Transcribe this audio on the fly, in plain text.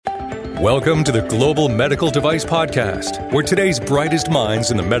Welcome to the Global Medical Device Podcast, where today's brightest minds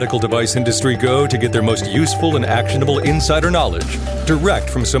in the medical device industry go to get their most useful and actionable insider knowledge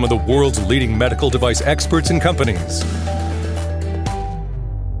direct from some of the world's leading medical device experts and companies.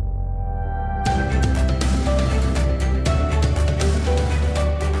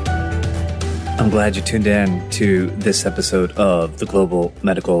 I'm glad you tuned in to this episode of the Global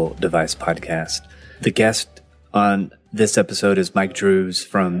Medical Device Podcast. The guest on this episode is Mike Drews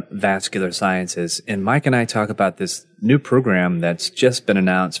from Vascular Sciences. And Mike and I talk about this new program that's just been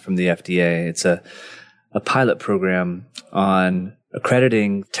announced from the FDA. It's a pilot program on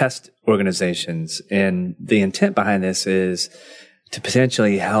accrediting test organizations. And the intent behind this is to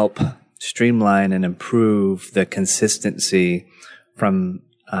potentially help streamline and improve the consistency from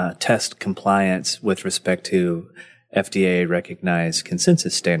test compliance with respect to FDA recognized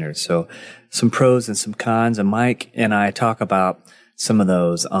consensus standards. So some pros and some cons, and Mike and I talk about some of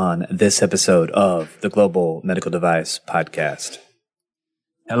those on this episode of the Global Medical Device Podcast.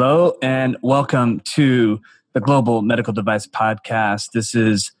 Hello and welcome to the Global Medical Device Podcast. This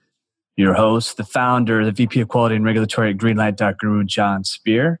is your host, the founder, the VP of Quality and Regulatory at Greenlight.Guru, John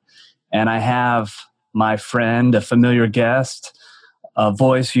Spear. And I have my friend, a familiar guest, a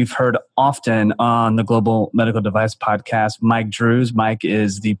voice you've heard often on the Global Medical Device Podcast, Mike Drews. Mike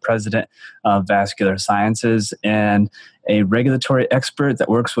is the president of Vascular Sciences and a regulatory expert that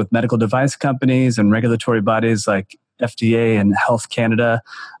works with medical device companies and regulatory bodies like FDA and Health Canada,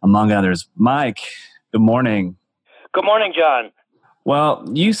 among others. Mike, good morning. Good morning, John. Well,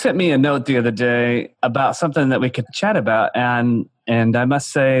 you sent me a note the other day about something that we could chat about, and I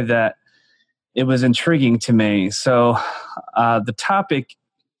must say that it was intriguing to me. So the topic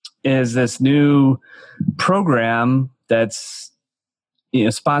is this new program that's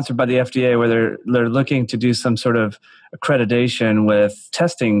sponsored by the FDA, where they're looking to do some sort of accreditation with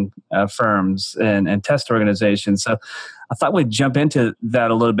testing firms and test organizations. So I thought we'd jump into that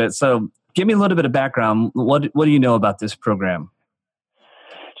a little bit. So give me a little bit of background. What do you know about this program?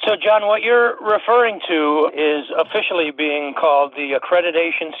 So, John, what you're referring to is officially being called the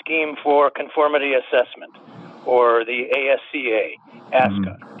Accreditation Scheme for Conformity Assessment, or the ASCA,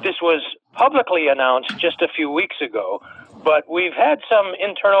 ASCA. This was publicly announced just a few weeks ago, but we've had some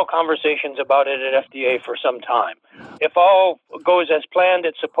internal conversations about it at FDA for some time. If all goes as planned,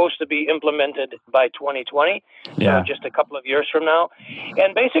 it's supposed to be implemented by 2020, so just a couple of years from now.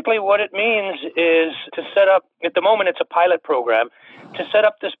 And basically what it means is to set up, at the moment it's a pilot program, to set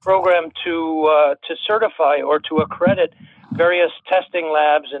up this program to certify or to accredit various testing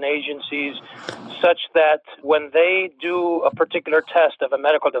labs and agencies such that when they do a particular test of a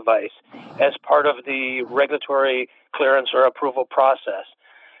medical device as part of the regulatory clearance or approval process,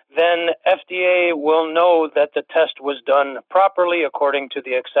 then FDA will know that the test was done properly according to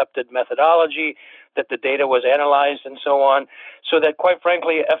the accepted methodology, that the data was analyzed and so on, so that quite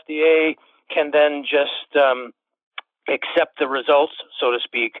frankly FDA can then just accept the results, so to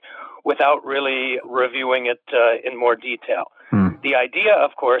speak, without really reviewing it in more detail. The idea,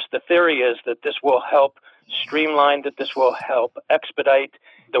 of course, the theory is that this will help streamline, that this will help expedite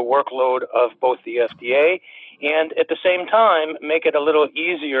the workload of both the FDA and at the same time make it a little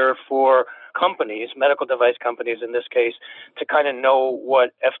easier for companies, medical device companies in this case, to kind of know what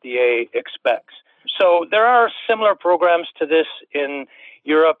FDA expects. So there are similar programs to this in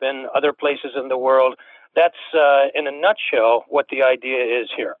Europe and other places in the world. That's, in a nutshell, what the idea is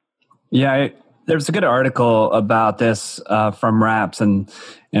here. Yeah, there's a good article about this from RAPS, and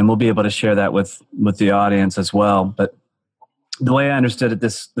we'll be able to share that with the audience as well. But the way I understood it,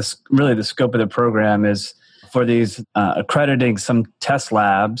 this really the scope of the program is for these accrediting some test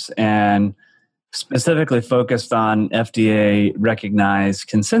labs and specifically focused on FDA recognized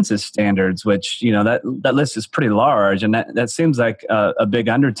consensus standards, which, that list is pretty large, and that seems like a big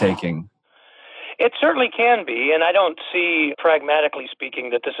undertaking. It certainly can be, and I don't see, pragmatically speaking,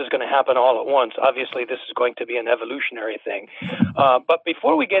 that this is going to happen all at once. Obviously, this is going to be an evolutionary thing. But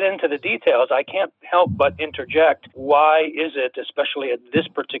before we get into the details, I can't help but interject, why is it, especially at this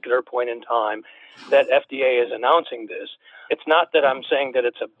particular point in time, that FDA is announcing this? It's not that I'm saying that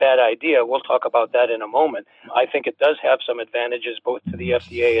it's a bad idea. We'll talk about that in a moment. I think it does have some advantages both to the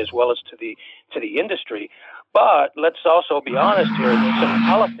FDA as well as to the industry. But let's also be honest here, there's some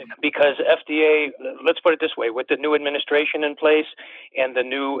politics because FDA, let's put it this way, with the new administration in place and the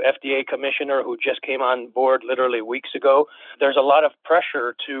new FDA commissioner who just came on board literally weeks ago, there's a lot of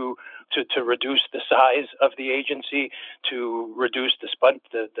pressure to reduce the size of the agency, to reduce the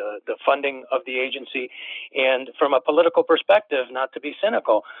funding of the agency. And from a political perspective, not to be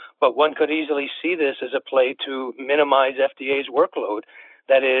cynical, but one could easily see this as a play to minimize FDA's workload,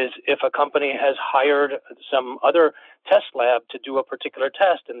 That is, if a company has hired some other test lab to do a particular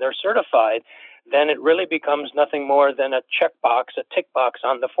test and they're certified, then it really becomes nothing more than a checkbox, a tick box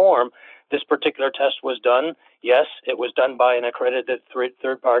on the form. This particular test was done. Yes, it was done by an accredited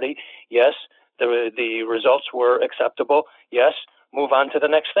third party. Yes, the results were acceptable. Yes, move on to the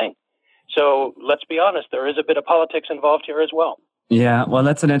next thing. So let's be honest, there is a bit of politics involved here as well. Yeah, well,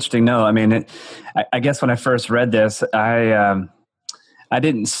 that's an interesting note. I mean, I guess when I first read this, I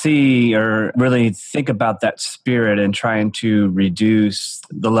didn't see or really think about that spirit in trying to reduce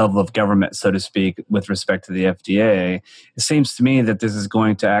the level of government, so to speak, with respect to the FDA. It seems to me that this is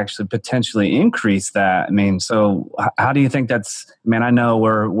going to actually potentially increase that. I mean, so how do you think that's, I mean, I know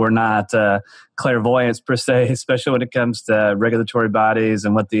we're not clairvoyants per se, especially when it comes to regulatory bodies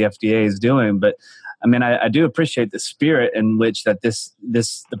and what the FDA is doing, but I mean, I do appreciate the spirit in which that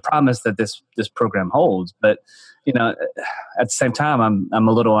the promise that this program holds, but you know, at the same time, I'm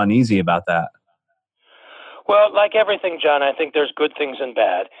a little uneasy about that. Well, like everything, John, I think there's good things and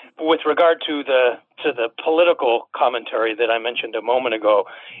bad. With regard to the political commentary that I mentioned a moment ago,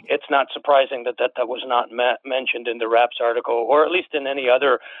 it's not surprising that was not mentioned in the RAPS article, or at least in any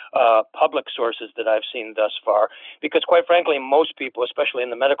other public sources that I've seen thus far. Because quite frankly, most people, especially in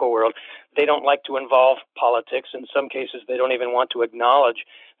the medical world, they don't like to involve politics. In some cases, they don't even want to acknowledge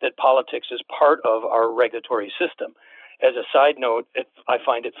that politics is part of our regulatory system. As a side note, I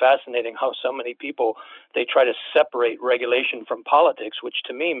find it fascinating how so many people, they try to separate regulation from politics, which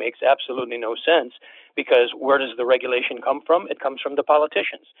to me makes absolutely no sense, because where does the regulation come from? It comes from the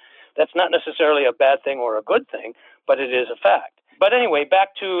politicians. That's not necessarily a bad thing or a good thing, but it is a fact. But anyway,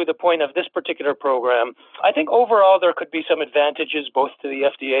 back to the point of this particular program, I think overall there could be some advantages both to the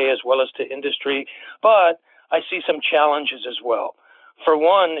FDA as well as to industry, but I see some challenges as well. For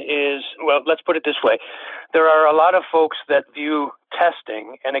one is, well, let's put it this way. There are a lot of folks that view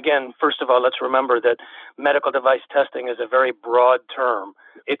testing, and again, first of all, let's remember that medical device testing is a very broad term.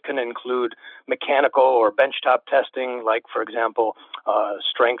 It can include mechanical or benchtop testing, like, for example,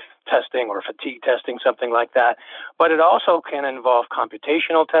 strength testing or fatigue testing, something like that. But it also can involve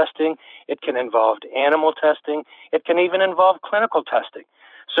computational testing. It can involve animal testing. It can even involve clinical testing.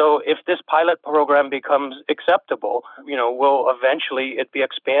 So if this pilot program becomes acceptable, will eventually it be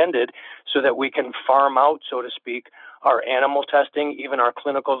expanded so that we can farm out, so to speak, our animal testing, even our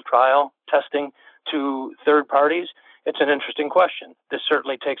clinical trial testing to third parties? It's an interesting question. This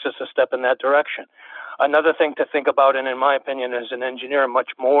certainly takes us a step in that direction. Another thing to think about, and in my opinion as an engineer much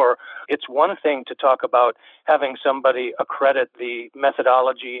more, it's one thing to talk about having somebody accredit the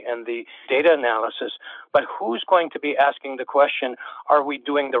methodology and the data analysis, but who's going to be asking the question, are we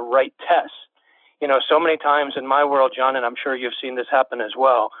doing the right tests? So many times in my world, John, and I'm sure you've seen this happen as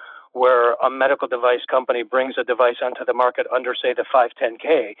well, where a medical device company brings a device onto the market under, say, the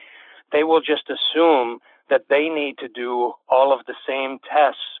 510K, they will just assume that they need to do all of the same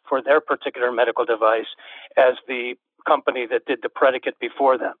tests for their particular medical device as the company that did the predicate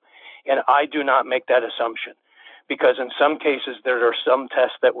before them. And I do not make that assumption, because in some cases there are some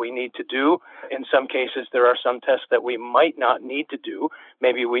tests that we need to do. In some cases there are some tests that we might not need to do.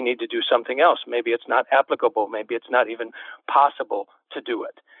 Maybe we need to do something else. Maybe it's not applicable. Maybe it's not even possible to do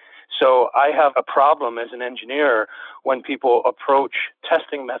it. So I have a problem as an engineer when people approach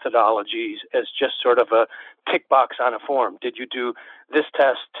testing methodologies as just sort of a tick box on a form. Did you do this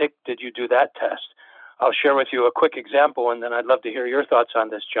test? Tick. Did you do that test? I'll share with you a quick example, and then I'd love to hear your thoughts on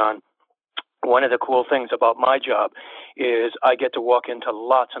this, John. One of the cool things about my job is I get to walk into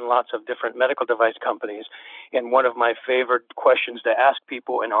lots and lots of different medical device companies. And one of my favorite questions to ask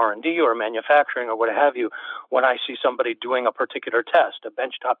people in R&D or manufacturing or what have you, when I see somebody doing a particular test, a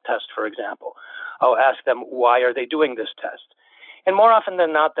benchtop test, for example, I'll ask them, why are they doing this test? And more often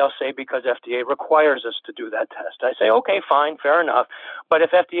than not, they'll say, because FDA requires us to do that test. I say, okay, fine, fair enough. But if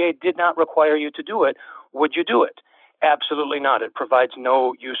FDA did not require you to do it, would you do it? Absolutely not. It provides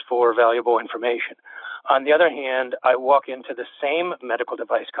no useful or valuable information. On the other hand, I walk into the same medical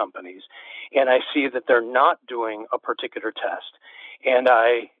device companies and I see that they're not doing a particular test. And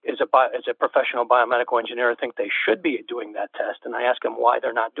I, as a professional biomedical engineer, think they should be doing that test. And I ask them why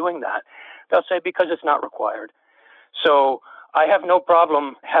they're not doing that. They'll say, because it's not required. So I have no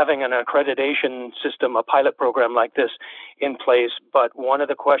problem having an accreditation system, a pilot program like this in place, but one of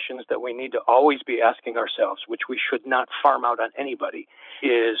the questions that we need to always be asking ourselves, which we should not farm out on anybody,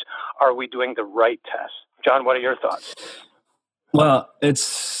 is, are we doing the right tests? John, what are your thoughts? Well,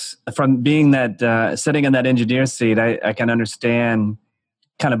 it's from being that, sitting in that engineer seat, I can understand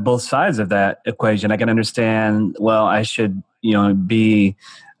kind of both sides of that equation. I can understand, well, I should, be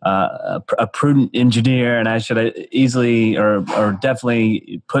a prudent engineer, and I should easily or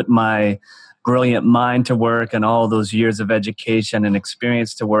definitely put my brilliant mind to work and all those years of education and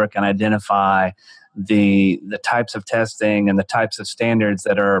experience to work and identify the types of testing and the types of standards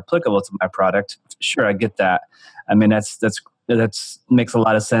that are applicable to my product. Sure, I get that. I mean, that's makes a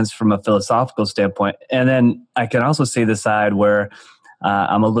lot of sense from a philosophical standpoint. And then I can also see the side where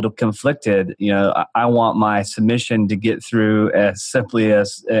I'm a little conflicted. I want my submission to get through as simply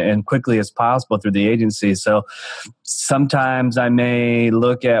as and quickly as possible through the agency. So sometimes I may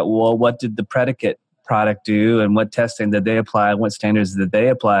look at, well, what did the predicate product do and what testing did they apply, what standards did they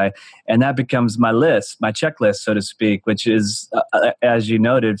apply? And that becomes my list, my checklist, so to speak, which is, as you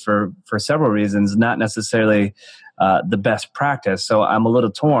noted, for several reasons, not necessarily the best practice. So I'm a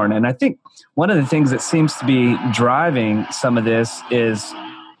little torn. And I think one of the things that seems to be driving some of this is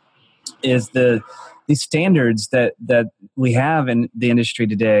these standards that we have in the industry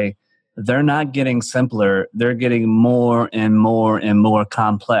today. They're not getting simpler. They're getting more and more and more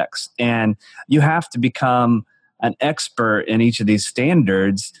complex. And you have to become an expert in each of these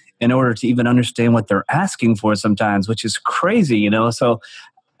standards in order to even understand what they're asking for sometimes, which is crazy, So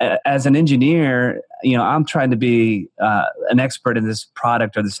as an engineer, I'm trying to be an expert in this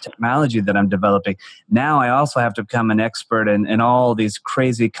product or this technology that I'm developing. Now I also have to become an expert in all these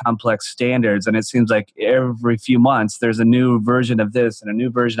crazy complex standards. And it seems like every few months there's a new version of this and a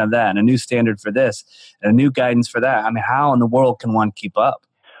new version of that and a new standard for this and a new guidance for that. I mean, how in the world can one keep up?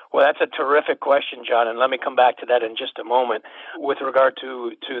 Well, that's a terrific question, John, and let me come back to that in just a moment. With regard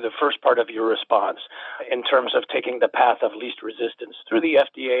to the first part of your response, in terms of taking the path of least resistance through the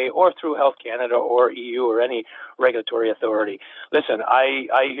FDA or through Health Canada or EU or any regulatory authority. Listen, I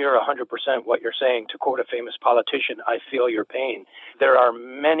hear 100% what you're saying. To quote a famous politician, I feel your pain. There are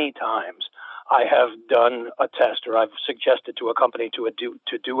many times I have done a test or I've suggested to a company to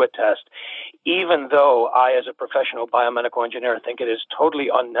do a test, even though I, as a professional biomedical engineer, think it is totally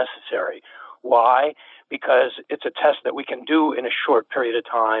unnecessary. Why? Because it's a test that we can do in a short period of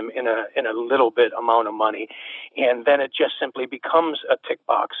time in a little bit amount of money. And then it just simply becomes a tick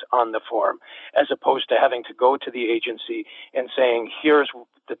box on the form, as opposed to having to go to the agency and saying, here's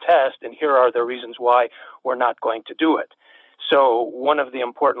the test and here are the reasons why we're not going to do it. So one of the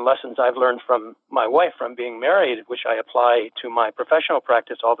important lessons I've learned from my wife, from being married, which I apply to my professional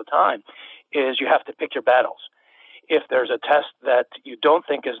practice all the time, is you have to pick your battles. If there's a test that you don't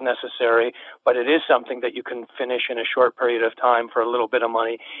think is necessary, but it is something that you can finish in a short period of time for a little bit of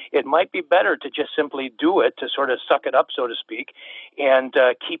money, it might be better to just simply do it, to sort of suck it up, so to speak, and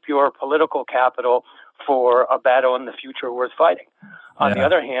keep your political capital for a battle in the future worth fighting. On the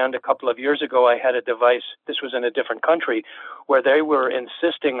other hand, a couple of years ago, I had a device, this was in a different country, where they were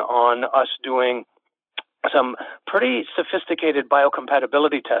insisting on us doing some pretty sophisticated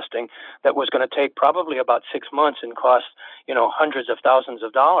biocompatibility testing that was going to take probably about 6 months and cost, hundreds of thousands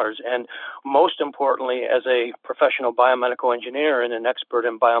of dollars. And most importantly, as a professional biomedical engineer and an expert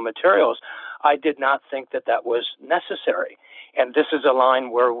in biomaterials, I did not think that that was necessary. And this is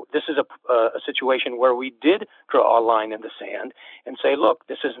a situation where we did draw a line in the sand and say, look,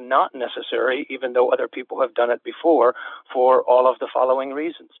 this is not necessary, even though other people have done it before, for all of the following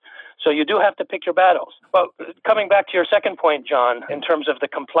reasons. So you do have to pick your battles. Well, coming back to your second point, John, in terms of the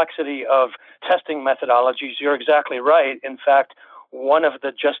complexity of testing methodologies, you're exactly right. In fact, one of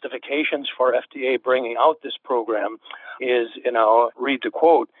the justifications for FDA bringing out this program is, read the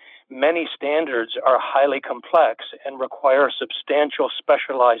quote, many standards are highly complex and require substantial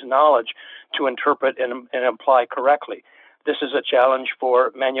specialized knowledge to interpret and apply correctly. This is a challenge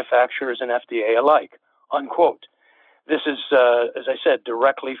for manufacturers and FDA alike, unquote. This is, as I said,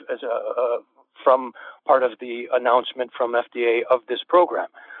 directly from part of the announcement from FDA of this program.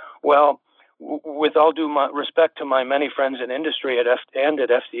 Well, with all due respect to my many friends in industry and at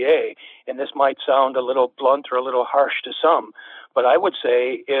FDA, and this might sound a little blunt or a little harsh to some, but I would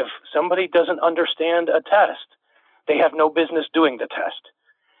say if somebody doesn't understand a test, they have no business doing the test.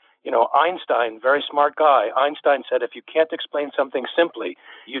 Einstein, very smart guy, Einstein said, if you can't explain something simply,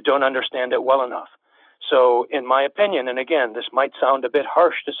 you don't understand it well enough. So in my opinion, and again, this might sound a bit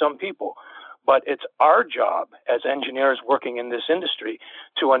harsh to some people, but it's our job as engineers working in this industry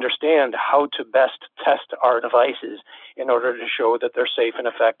to understand how to best test our devices in order to show that they're safe and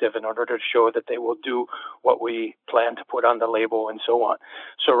effective, in order to show that they will do what we plan to put on the label and so on.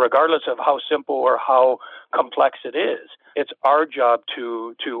 So regardless of how simple or how complex it is, it's our job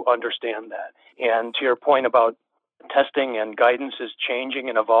to understand that. And to your point about testing and guidance is changing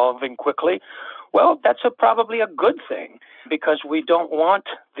and evolving quickly, Well, that's probably a good thing because we don't want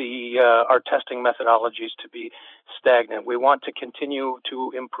our testing methodologies to be stagnant. We want to continue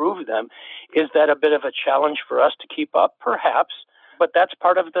to improve them. Is that a bit of a challenge for us to keep up? Perhaps, but that's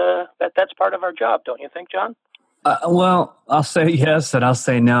part of that's part of our job, don't you think, John? Well, I'll say yes and I'll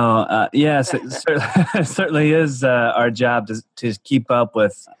say no. Yes, it certainly is our job to keep up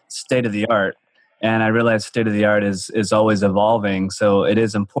with state of the art. And I realize state of the art is always evolving, so it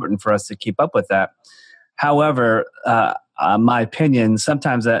is important for us to keep up with that. However, my opinion,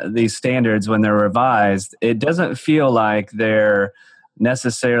 sometimes these standards, when they're revised, it doesn't feel like they're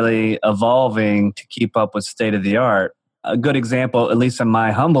necessarily evolving to keep up with state of the art. A good example, at least in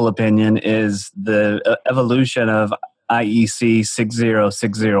my humble opinion, is the evolution of IEC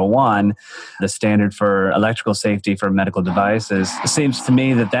 60601, the standard for electrical safety for medical devices. It seems to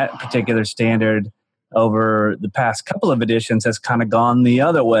me that particular standard over the past couple of editions has kind of gone the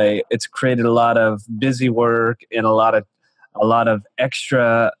other way. It's created a lot of busy work and a lot of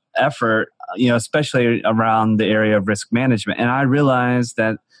extra effort, especially around the area of risk management. And I realize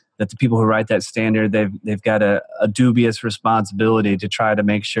that the people who write that standard, they've got a dubious responsibility to try to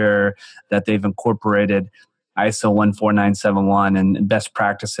make sure that they've incorporated ISO 14971 and best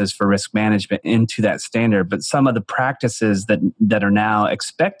practices for risk management into that standard. But some of the practices that are now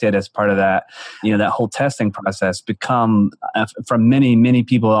expected as part of that, that whole testing process become, from many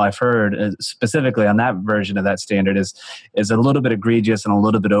people I've heard, specifically on that version of that standard, is a little bit egregious and a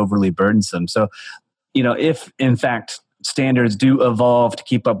little bit overly burdensome. So, if in fact standards do evolve to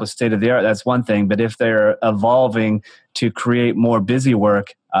keep up with state of the art, that's one thing. But if they're evolving to create more busy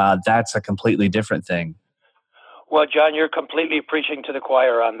work, that's a completely different thing. Well, John, you're completely preaching to the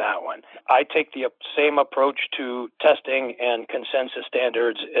choir on that one. I take the same approach to testing and consensus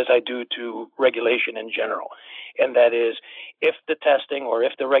standards as I do to regulation in general. And that is, if the testing or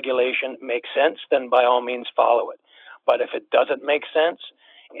if the regulation makes sense, then by all means follow it. But if it doesn't make sense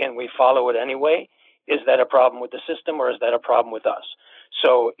and we follow it anyway, is that a problem with the system or is that a problem with us?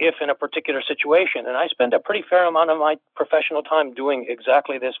 So if in a particular situation, and I spend a pretty fair amount of my professional time doing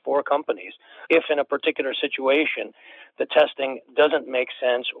exactly this for companies, if in a particular situation the testing doesn't make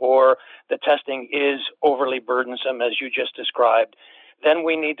sense or the testing is overly burdensome, as you just described, then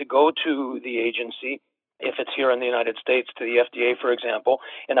we need to go to the agency, if it's here in the United States, to the FDA, for example,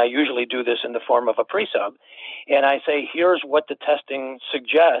 and I usually do this in the form of a pre-sub, and I say, here's what the testing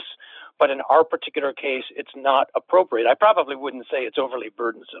suggests, but in our particular case, it's not appropriate. I probably wouldn't say it's overly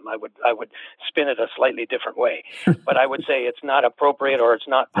burdensome. I would spin it a slightly different way. But I would say it's not appropriate or it's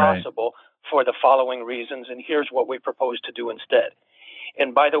not possible for the following reasons, and here's what we propose to do instead.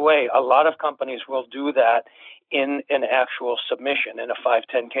 And by the way, a lot of companies will do that in an actual submission, in a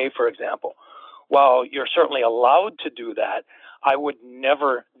 510K, for example. While you're certainly allowed to do that, I would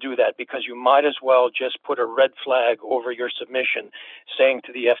never do that because you might as well just put a red flag over your submission saying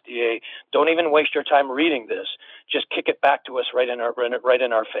to the FDA, don't even waste your time reading this. Just kick it back to us right in our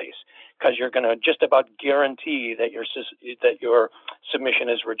face, because you're going to just about guarantee that your submission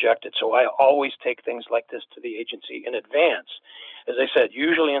is rejected. So I always take things like this to the agency in advance. As I said,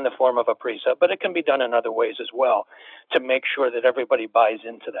 usually in the form of a pre-sub, but it can be done in other ways as well to make sure that everybody buys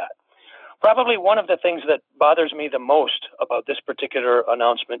into that. Probably one of the things that bothers me the most about this particular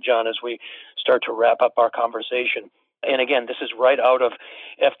announcement, John, as we start to wrap up our conversation, and again, this is right out of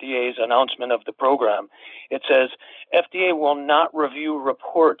FDA's announcement of the program. It says, FDA will not review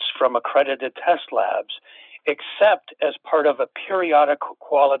reports from accredited test labs except as part of a periodic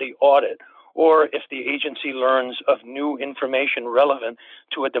quality audit or if the agency learns of new information relevant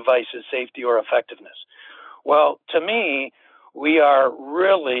to a device's safety or effectiveness. Well, to me, we are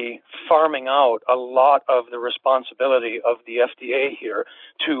really farming out a lot of the responsibility of the FDA here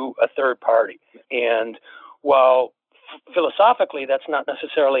to a third party. And while philosophically that's not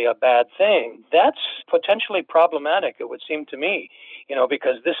necessarily a bad thing, that's potentially problematic, it would seem to me,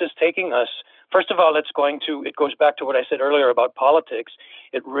 because this is taking us, first of all, it goes back to what I said earlier about politics.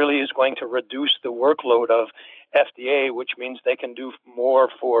 It really is going to reduce the workload of FDA, which means they can do more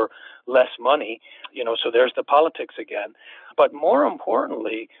for less money, so there's the politics again. But more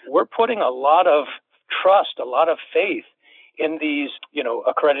importantly, we're putting a lot of trust, a lot of faith in these,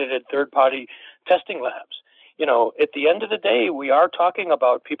 accredited third-party testing labs. At the end of the day, we are talking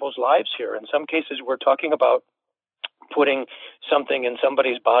about people's lives here. In some cases, we're talking about putting something in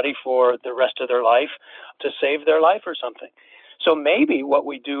somebody's body for the rest of their life to save their life or something. So maybe what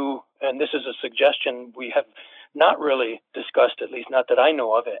we do, and this is a suggestion we have not really discussed, at least not that I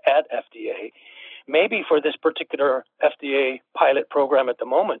know of, at FDA, maybe for this particular FDA pilot program at the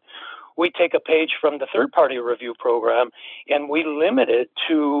moment, we take a page from the third-party review program and we limit it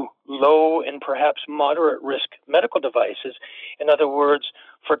to low and perhaps moderate risk medical devices. In other words,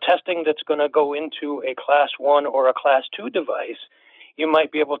 for testing that's going to go into a Class 1 or a Class 2 device, you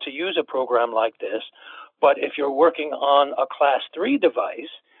might be able to use a program like this. But if you're working on a Class 3 device,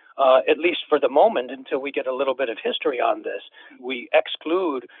 at least for the moment, until we get a little bit of history on this, we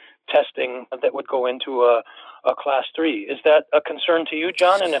exclude testing that would go into a Class 3. Is that a concern to you,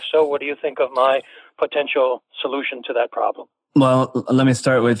 John? And if so, what do you think of my potential solution to that problem? Well, let me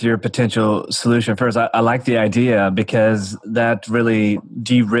start with your potential solution first. I like the idea because that really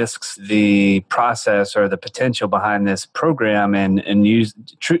de-risks the process or the potential behind this program and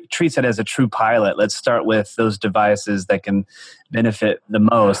treats it as a true pilot. Let's start with those devices that can benefit the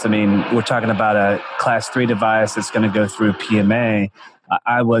most. I mean, we're talking about a Class 3 device that's going to go through PMA.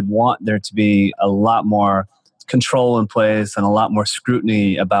 I would want there to be a lot more control in place and a lot more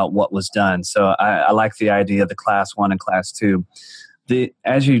scrutiny about what was done. So I like the idea of the Class 1 and Class 2.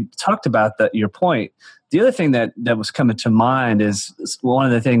 As you talked about your point, the other thing that was coming to mind is one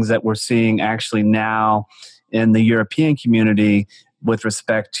of the things that we're seeing actually now in the European community with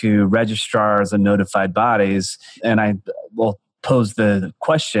respect to registrars and notified bodies. And I will pose the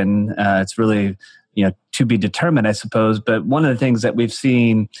question, it's really to be determined, I suppose. But one of the things that we've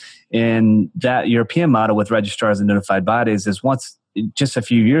seen in that European model with registrars and notified bodies is just a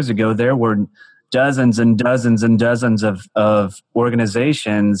few years ago, there were dozens and dozens and dozens of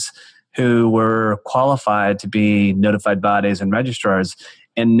organizations who were qualified to be notified bodies and registrars.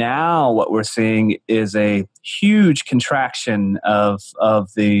 And now what we're seeing is a huge contraction of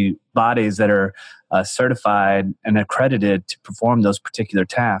the bodies that are certified and accredited to perform those particular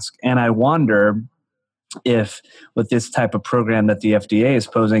tasks. And I wonder if with this type of program that the FDA is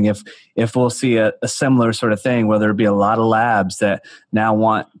posing, if we'll see a similar sort of thing, where there'll be a lot of labs that now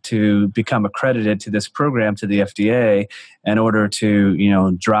want to become accredited to this program, to the FDA, in order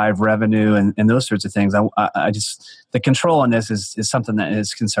to, drive revenue and those sorts of things. I just, the control on this is something that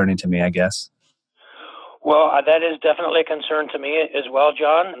is concerning to me, I guess. Well, that is definitely a concern to me as well,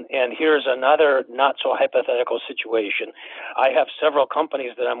 John. And here's another not so hypothetical situation. I have several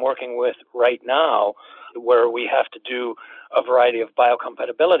companies that I'm working with right now where we have to do a variety of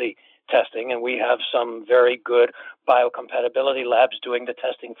biocompatibility testing, and we have some very good biocompatibility labs doing the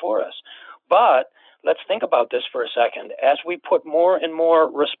testing for us. But let's think about this for a second. As we put more and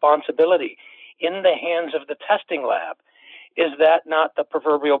more responsibility in the hands of the testing lab, is that not the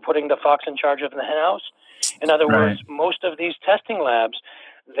proverbial putting the fox in charge of the hen house? In other words, most of these testing labs,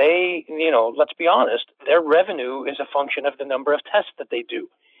 they, let's be honest, their revenue is a function of the number of tests that they do.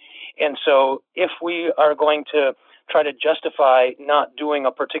 And so if we are going to try to justify not doing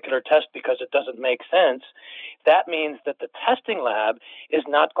a particular test because it doesn't make sense, that means that the testing lab is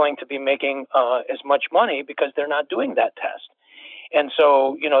not going to be making as much money because they're not doing that test. And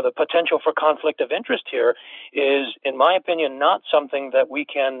so, the potential for conflict of interest here is, in my opinion, not something that we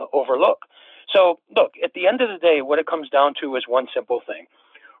can overlook. So, look, at the end of the day, what it comes down to is one simple thing.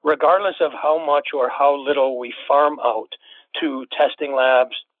 Regardless of how much or how little we farm out to testing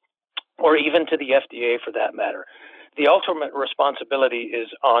labs, or even to the FDA for that matter, the ultimate responsibility is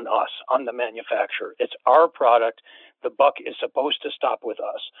on us, on the manufacturer. It's our product. The buck is supposed to stop with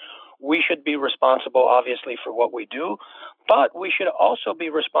us. We should be responsible, obviously, for what we do, but we should also be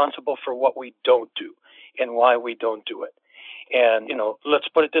responsible for what we don't do and why we don't do it. And, let's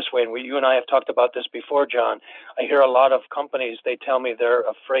put it this way, and you and I have talked about this before, John. I hear a lot of companies, they tell me they're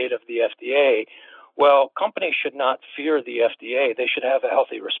afraid of the FDA. Well, companies should not fear the FDA. They should have a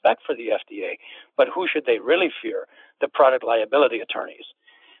healthy respect for the FDA. But who should they really fear? The product liability attorneys.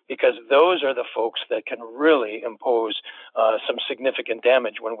 Because those are the folks that can really impose some significant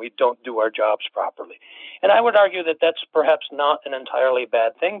damage when we don't do our jobs properly. And I would argue that that's perhaps not an entirely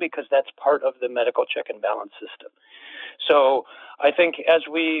bad thing, because that's part of the medical check and balance system. So I think as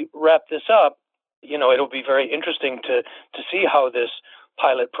we wrap this up, it'll be very interesting to see how this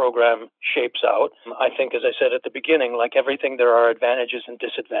pilot program shapes out. I think, as I said at the beginning, like everything, there are advantages and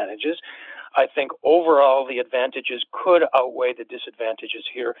disadvantages. I think overall the advantages could outweigh the disadvantages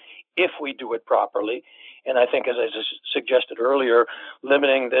here if we do it properly. And I think, as I suggested earlier,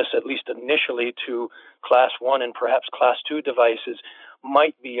 limiting this at least initially to Class 1 and perhaps Class 2 devices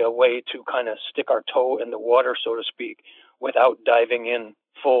might be a way to kind of stick our toe in the water, so to speak, without diving in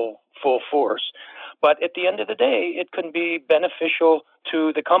full force. But at the end of the day, it can be beneficial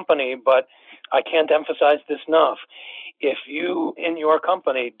to the company, but I can't emphasize this enough. If you in your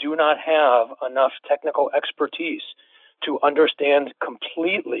company do not have enough technical expertise to understand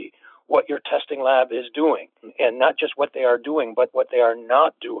completely what your testing lab is doing, and not just what they are doing, but what they are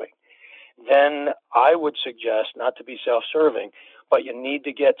not doing, then I would suggest, not to be self-serving, but you need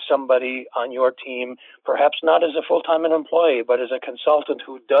to get somebody on your team, perhaps not as a full-time employee, but as a consultant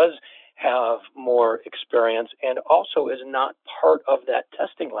who does have more experience and also is not part of that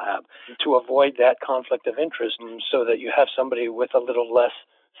testing lab, to avoid that conflict of interest, so that you have somebody with a little less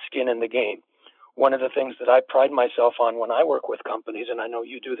skin in the game. One of the things that I pride myself on when I work with companies, and I know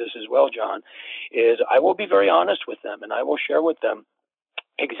you do this as well, John, is I will be very honest with them, and I will share with them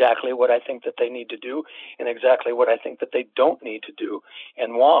exactly what I think that they need to do and exactly what I think that they don't need to do,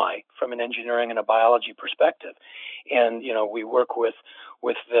 and why, from an engineering and a biology perspective. And, we work with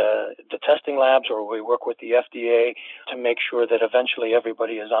the testing labs, or we work with the FDA to make sure that eventually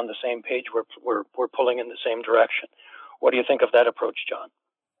everybody is on the same page. We're pulling in the same direction. What do you think of that approach, John?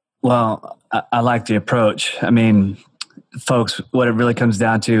 Well, I like the approach. I mean, folks, what it really comes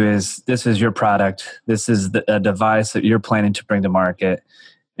down to is this is your product. This is a device that you're planning to bring to market.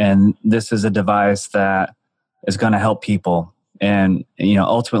 And this is a device that is going to help people. And,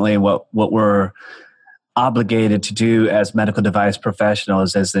 ultimately what we're obligated to do as medical device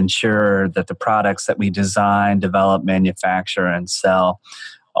professionals is ensure that the products that we design, develop, manufacture, and sell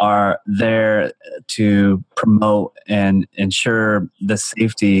are there to promote and ensure the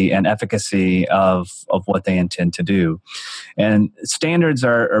safety and efficacy of what they intend to do. And standards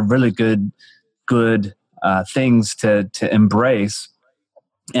are really good things to embrace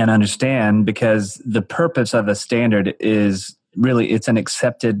and understand, because the purpose of a standard is really, it's an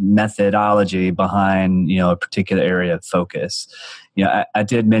accepted methodology behind, a particular area of focus. I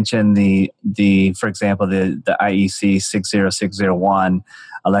did mention for example, the IEC 60601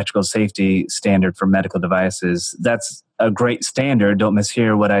 electrical safety standard for medical devices. That's a great standard. Don't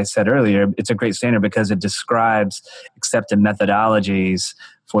mishear what I said earlier. It's a great standard because it describes accepted methodologies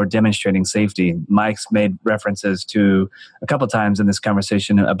for demonstrating safety. Mike's made references to a couple times in this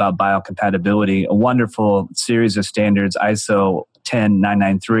conversation about biocompatibility. A wonderful series of standards, ISO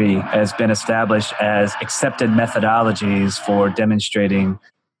 10993, has been established as accepted methodologies for demonstrating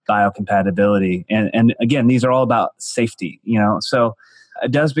biocompatibility. And again, these are all about safety, so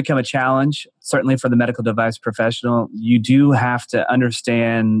it does become a challenge, certainly for the medical device professional. You do have to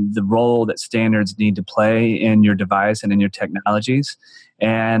understand the role that standards need to play in your device and in your technologies.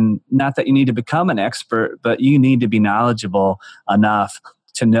 And not that you need to become an expert, but you need to be knowledgeable enough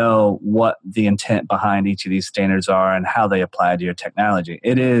to know what the intent behind each of these standards are and how they apply to your technology.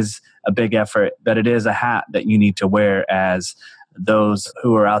 It is a big effort, but it is a hat that you need to wear as those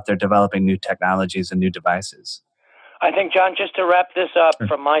who are out there developing new technologies and new devices. I think, John, just to wrap this up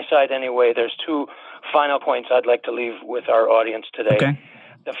from my side anyway, there's two final points I'd like to leave with our audience today. Okay.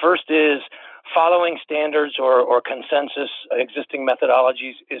 The first is following standards or consensus existing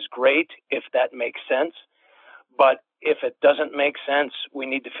methodologies is great if that makes sense. But if it doesn't make sense, we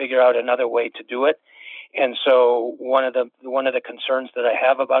need to figure out another way to do it. And so one of the concerns that I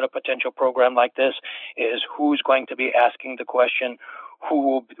have about a potential program like this is who's going to be asking the question,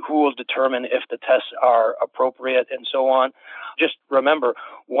 who will determine if the tests are appropriate, and so on. Just remember,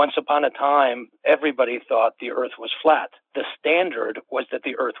 once upon a time, everybody thought the Earth was flat. The standard was that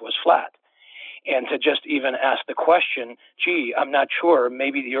the Earth was flat. And to just even ask the question, gee, I'm not sure,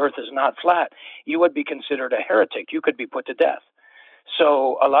 maybe the Earth is not flat, you would be considered a heretic. You could be put to death.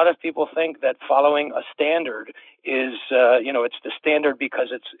 So a lot of people think that following a standard is, it's the standard because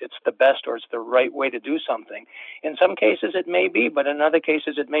it's the best or it's the right way to do something. In some cases it may be, but in other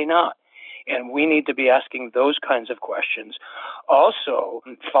cases it may not. And we need to be asking those kinds of questions. Also,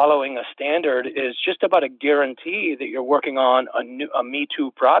 following a standard is just about a guarantee that you're working on a Me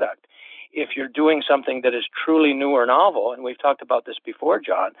Too product. If you're doing something that is truly new or novel, and we've talked about this before,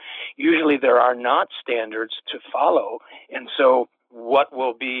 John, usually there are not standards to follow. And so what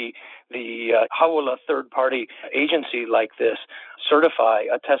will be how will a third-party agency like this certify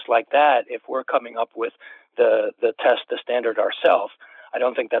a test like that if we're coming up with the standard ourselves? I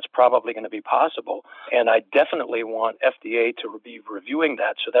don't think that's probably going to be possible. And I definitely want FDA to be reviewing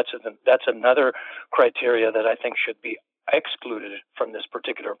that. So that's another criteria that I think should be excluded from this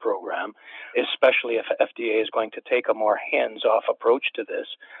particular program, especially if FDA is going to take a more hands-off approach to this.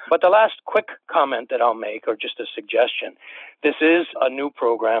 But the last quick comment that I'll make, or just a suggestion, this is a new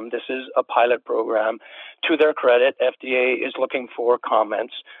program. This is a pilot program. To their credit, FDA is looking for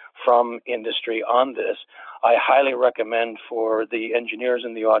comments from industry on this. I highly recommend for the engineers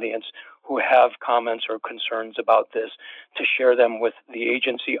in the audience who have comments or concerns about this to share them with the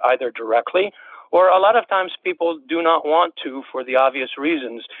agency either directly Or a lot of times people do not want to, for the obvious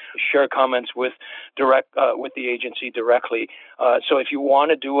reasons, share comments with the agency directly. So if you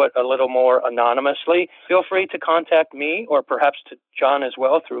want to do it a little more anonymously, feel free to contact me or perhaps to John as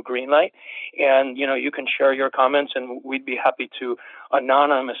well through Greenlight. And, you can share your comments and we'd be happy to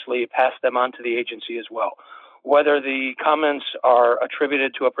anonymously pass them on to the agency as well. Whether the comments are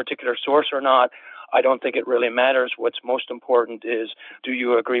attributed to a particular source or not, I don't think it really matters. What's most important is, do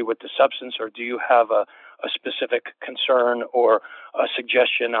you agree with the substance, or do you have a specific concern or a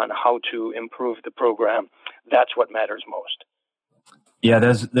suggestion on how to improve the program? That's what matters most. Yeah,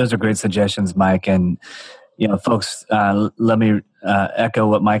 those are great suggestions, Mike. And, folks, let me echo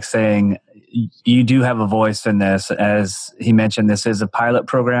what Mike's saying. You do have a voice in this. As he mentioned, this is a pilot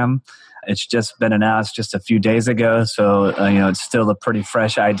program. It's just been announced just a few days ago. So, it's still a pretty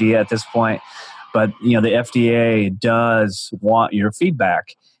fresh idea at this point. But, the FDA does want your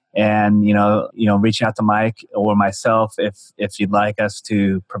feedback. And, reach out to Mike or myself if you'd like us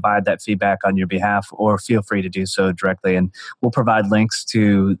to provide that feedback on your behalf, or feel free to do so directly. And we'll provide links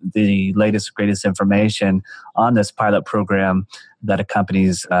to the latest, greatest information on this pilot program that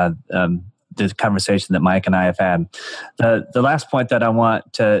accompanies the conversation that Mike and I have had. The last point that I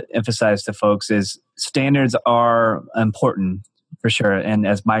want to emphasize to folks is standards are important. For sure. And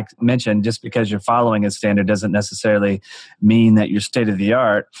as Mike mentioned, just because you're following a standard doesn't necessarily mean that you're state of the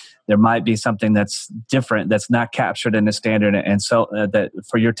art. There might be something that's different, that's not captured in the standard. And so that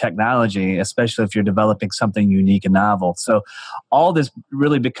for your technology, especially if you're developing something unique and novel. So all this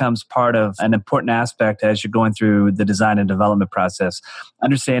really becomes part of an important aspect as you're going through the design and development process.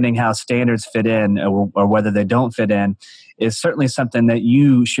 Understanding how standards fit in or whether they don't fit in is certainly something that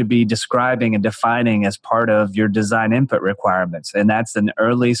you should be describing and defining as part of your design input requirements. And that's an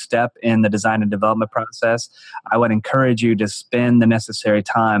early step in the design and development process. I would encourage you to spend the necessary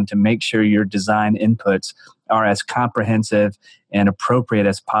time to make sure your design inputs are as comprehensive and appropriate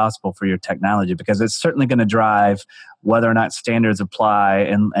as possible for your technology, because it's certainly going to drive whether or not standards apply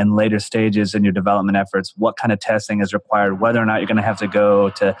in later stages in your development efforts, what kind of testing is required, whether or not you're going to have to go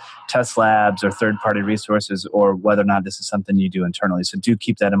to test labs or third-party resources, or whether or not this is something you do internally. So do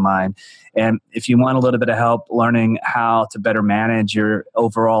keep that in mind. And if you want a little bit of help learning how to better manage your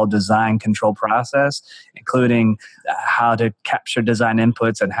overall design control process, including how to capture design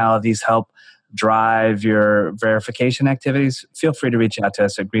inputs and how these help drive your verification activities, feel free to reach out to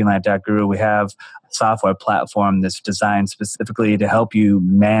us at greenlight.guru. We have a software platform that's designed specifically to help you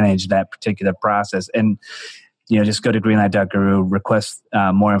manage that particular process. And, just go to greenlight.guru, request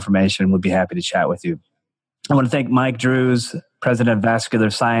more information. We'll be happy to chat with you. I want to thank Mike Drues, President of Vascular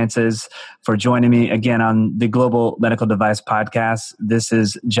Sciences, for joining me again on the Global Medical Device Podcast. This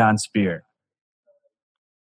is John Spear.